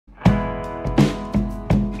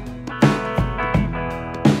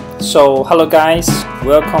So hello guys,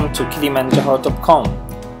 welcome to Kilimanjaho.com.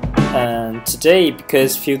 And today,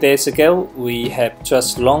 because a few days ago we have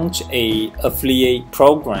just launched a affiliate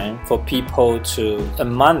program for people to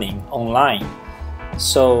earn money online.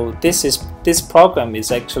 So this program is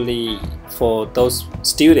actually for those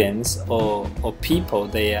students or people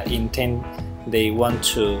they want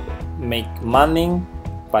to make money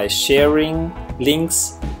by sharing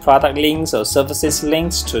links, product links or services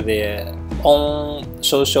links to their own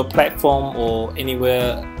social platform or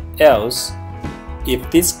anywhere else. If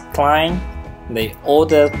this client they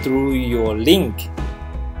order through your link,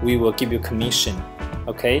 we will give you commission.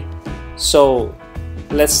 Okay, so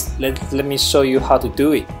let me show you how to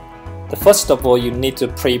do it. First of all, you need to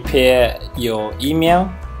prepare your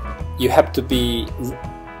email. You have to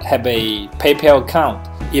have a PayPal account.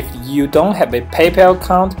 If you don't have a PayPal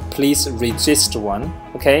account, please register one.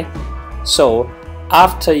 Okay, so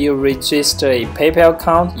after you register a PayPal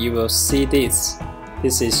account, you will see this.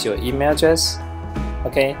 This is your email address.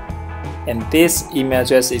 Okay, and this email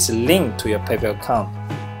address is linked to your PayPal account.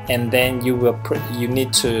 And then you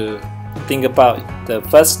need to think about the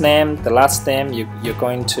first name, the last name you're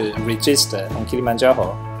going to register on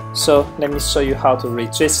Kilimanjaho. So let me show you how to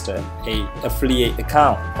register a affiliate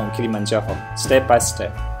account on Kilimanjaho step by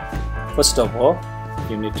step. First of all,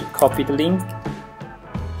 you need to copy the link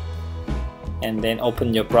and then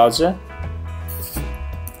open your browser,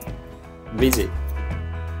 visit.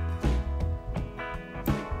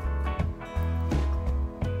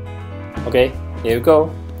 Okay, here you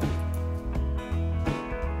go.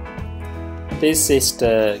 This is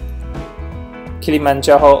the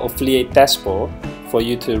Kilimanjaho affiliate dashboard for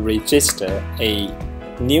you to register a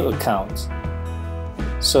new account.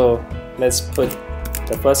 So let's put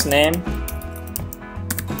the first name,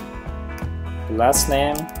 the last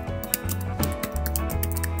name,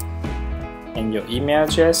 and your email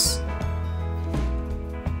address.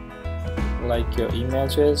 Like your email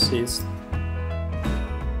address is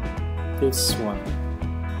this one.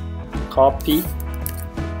 Copy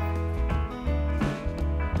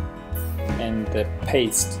and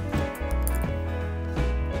paste.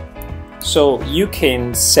 So you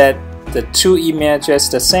can set the two email address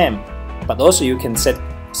the same, but also you can set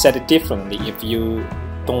it differently if you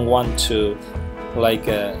don't want to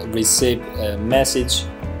receive a message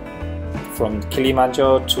from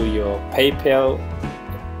Kilimanjaho to your PayPal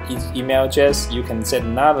email address. You can set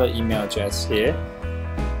another email address here,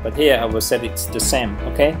 but here I will set it the same.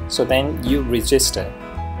 Okay, so then you register.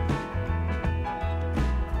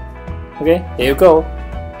 Okay, here you go.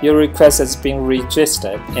 Your request has been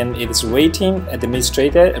registered and it is waiting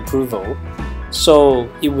administrator approval. So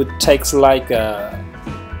it would take like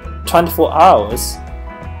 24 hours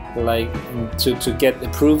to get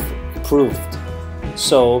approved.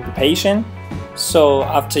 So be patient. So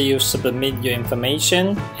after you submit your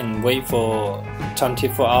information and wait for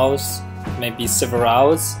 24 hours, maybe several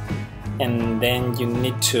hours, and then you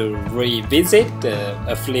need to revisit the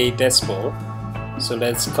affiliate dashboard. So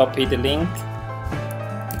let's copy the link,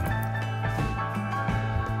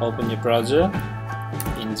 open your browser,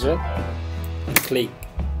 insert, and click.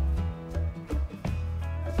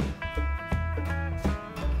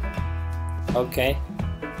 Okay.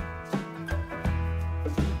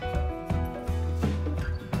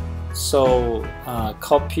 So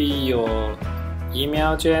copy your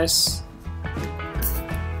email address.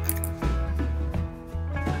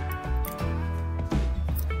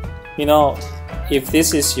 You know, if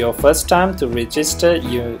this is your first time to register,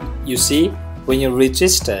 you see when you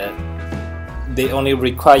register, they only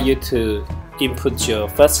require you to input your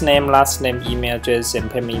first name, last name, email address,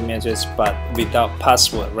 and payment email address, but without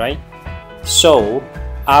password, right? So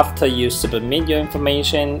after you submit your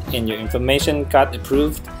information and your information got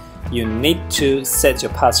approved, you need to set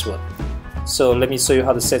your password. So let me show you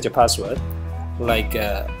how to set your password. Like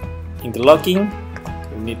in the login,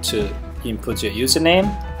 you need to input your username,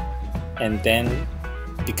 and then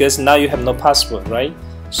because now you have no password, right?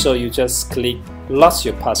 So you just click lost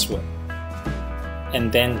your password and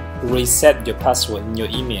then reset your password in your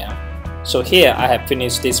email. So here I have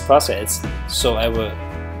finished this process, so I will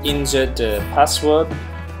insert the password.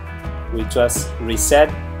 We just reset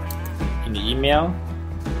in the email.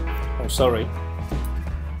 Oh, sorry.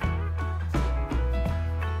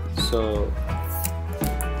 So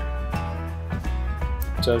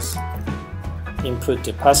just input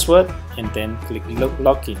the password and then click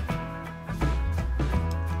login.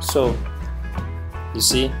 So you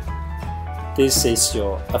see, this is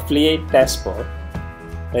your affiliate dashboard.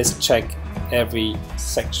 Let's check every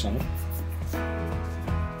section.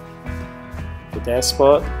 The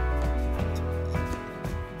dashboard.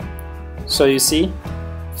 So you see,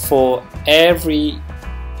 for every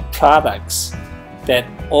products that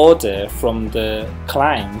order from the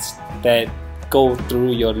clients that go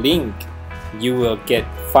through your link, you will get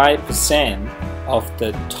 5% of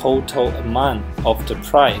the total amount of the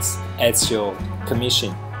price as your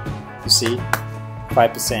commission. You see,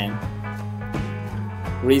 5%.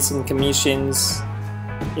 Recent commissions.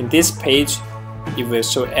 In this page, it will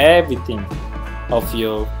show everything of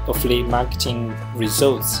your affiliate marketing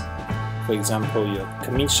results. For example, your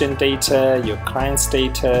commission data, your clients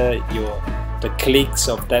data, the clicks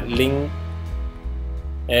of that link,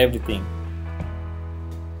 everything.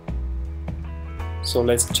 So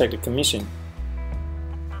let's check the commission.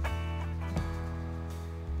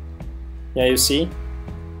 Yeah, you see,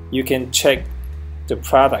 you can check the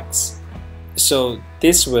products. So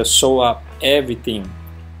this will show up everything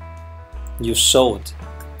you sold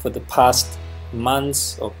for the past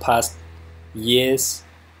months or past years.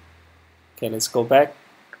 Okay, let's go back.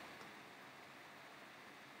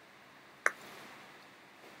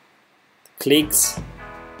 Clicks.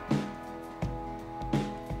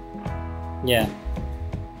 Yeah.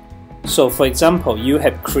 So for example, you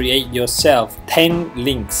have created yourself 10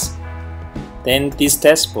 links. Then this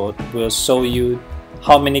dashboard will show you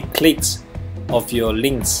how many clicks of your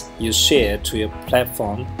links you share to your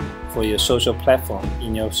platform, for your social platform,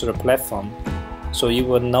 in your social platform. So you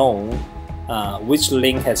will know which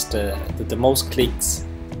link has the most clicks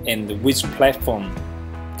and which platform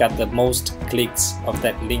got the most clicks of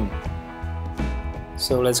that link.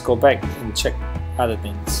 So let's go back and check other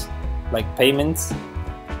things like payments.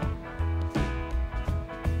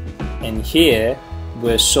 And here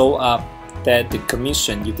will show up that the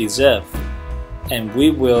commission you deserve, and we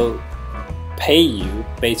will pay you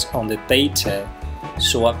based on the data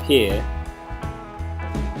show up here.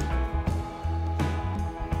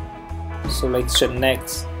 So let's check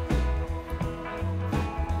next.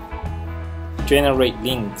 Generate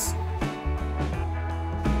links.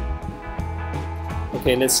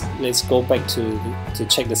 Okay, let's go back to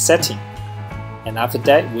check the setting, and after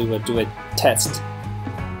that we will do a test.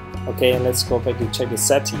 Okay, let's go back to check the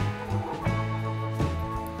setting.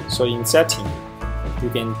 So in setting, you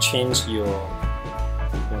can change your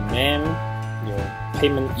name, your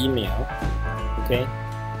payment email. Okay,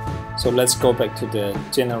 so let's go back to the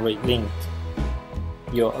generate link.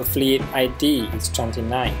 Your affiliate ID is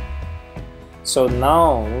 29. So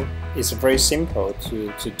now it's very simple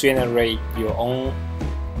to generate your own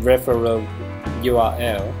referral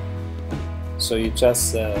URL. So you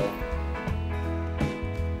just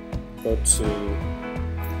go to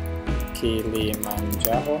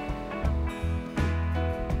Kilimanjaho.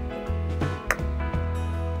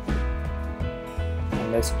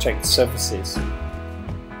 And let's check services.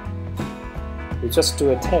 We just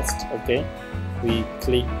do a test, okay? We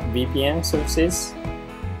click VPN services.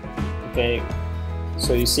 Okay,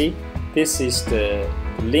 so you see, this is the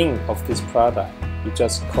link of this product. You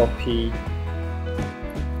just copy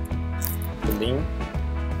the link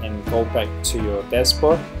and go back to your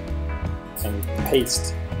dashboard and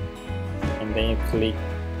paste, and then you click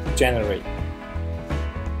generate.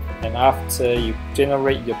 And after you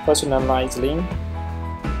generate your personalized link,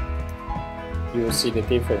 you will see the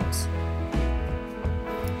difference.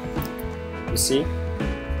 You see,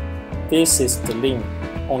 this is the link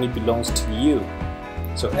only belongs to you.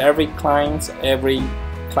 So every client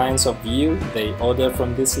of you, they order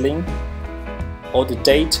from this link, all the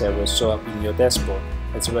data will show up in your dashboard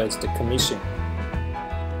as well as the commission.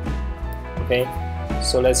 Okay,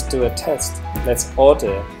 so let's do a test. Let's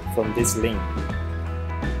order from this link.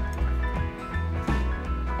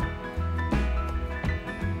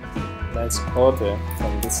 Let's order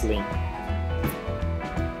from this link.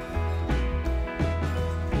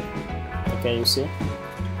 Okay, you see?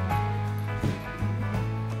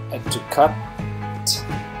 Add to cart,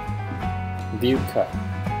 view cart,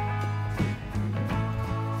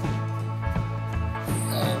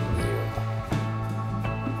 and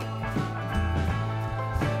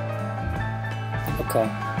okay.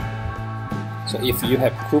 So if you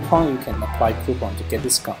have coupon, you can apply coupon to get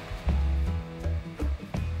discount.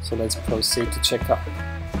 So let's proceed to checkout.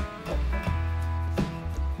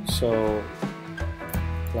 So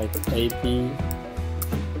like AB,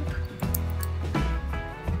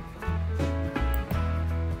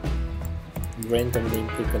 randomly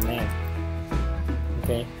pick a name.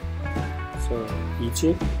 Okay, so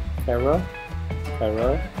Egypt, Carol,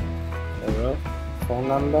 phone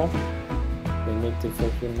number, we need to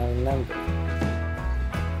fulfill my number.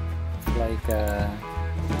 Like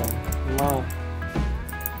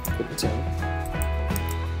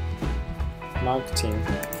marketing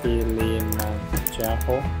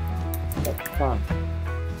Kilimanjaho.com.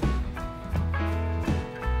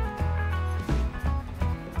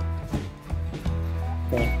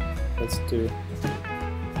 Okay, let's do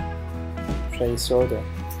place order.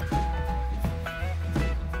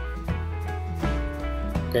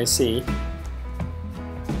 Okay, see.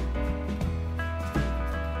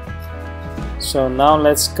 So now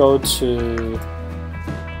let's go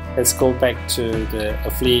back to the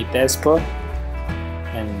affiliate dashboard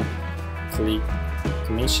and click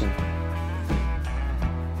commission.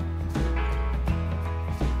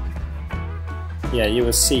 Yeah, you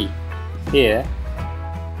will see here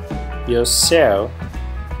your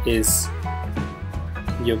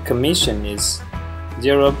commission is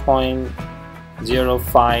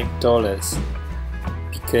 $0.05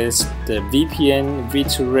 because the VPN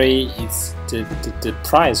V2 rate is the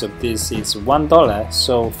price of this is $1,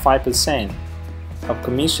 so 5% of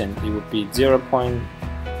commission it would be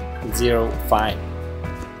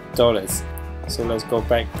 $0.05. So let's go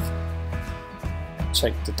back,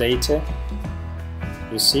 check the data.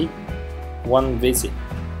 You see, one visit.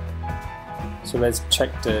 So let's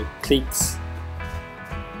check the clicks.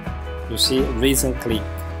 You see, recent click,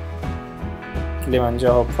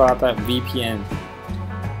 Kilimanjaho product VPN.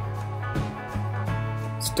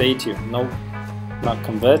 Stay tuned. No, not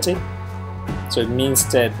converted. So it means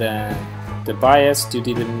that the buyer still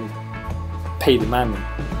didn't pay the money.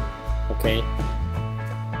 Okay.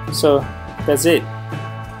 So that's it.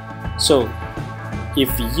 So if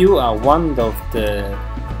you are one of the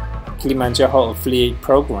Kilimanjaho affiliate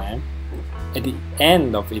program, at the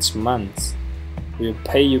end of each month, we'll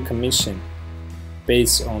pay you commission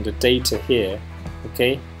based on the data here.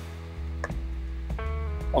 Okay.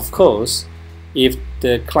 Of course, if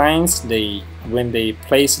the clients when they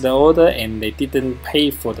place the order and they didn't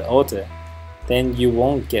pay for the order, then you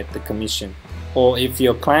won't get the commission. Or if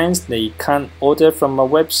your clients they can't order from a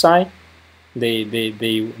website,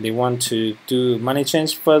 they want to do money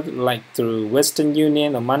transfer like through Western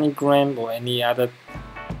Union or MoneyGram or any other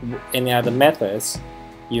methods,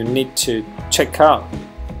 you need to check out.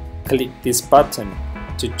 Click this button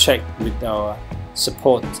to check with our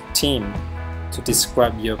support team to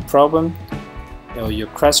describe your problem or your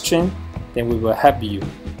question, then we will help you.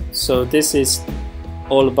 So this is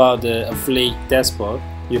all about the affiliate dashboard.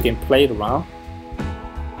 You can play it around.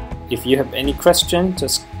 If you have any question,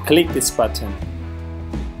 just click this button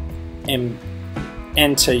and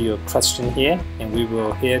enter your question here, and we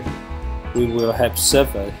will have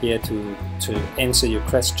server here to answer your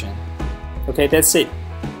question. Okay, that's it.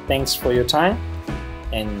 Thanks for your time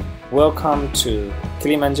and welcome to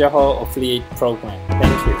Kilimanjaho affiliate program.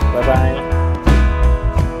 Thank you. Bye bye.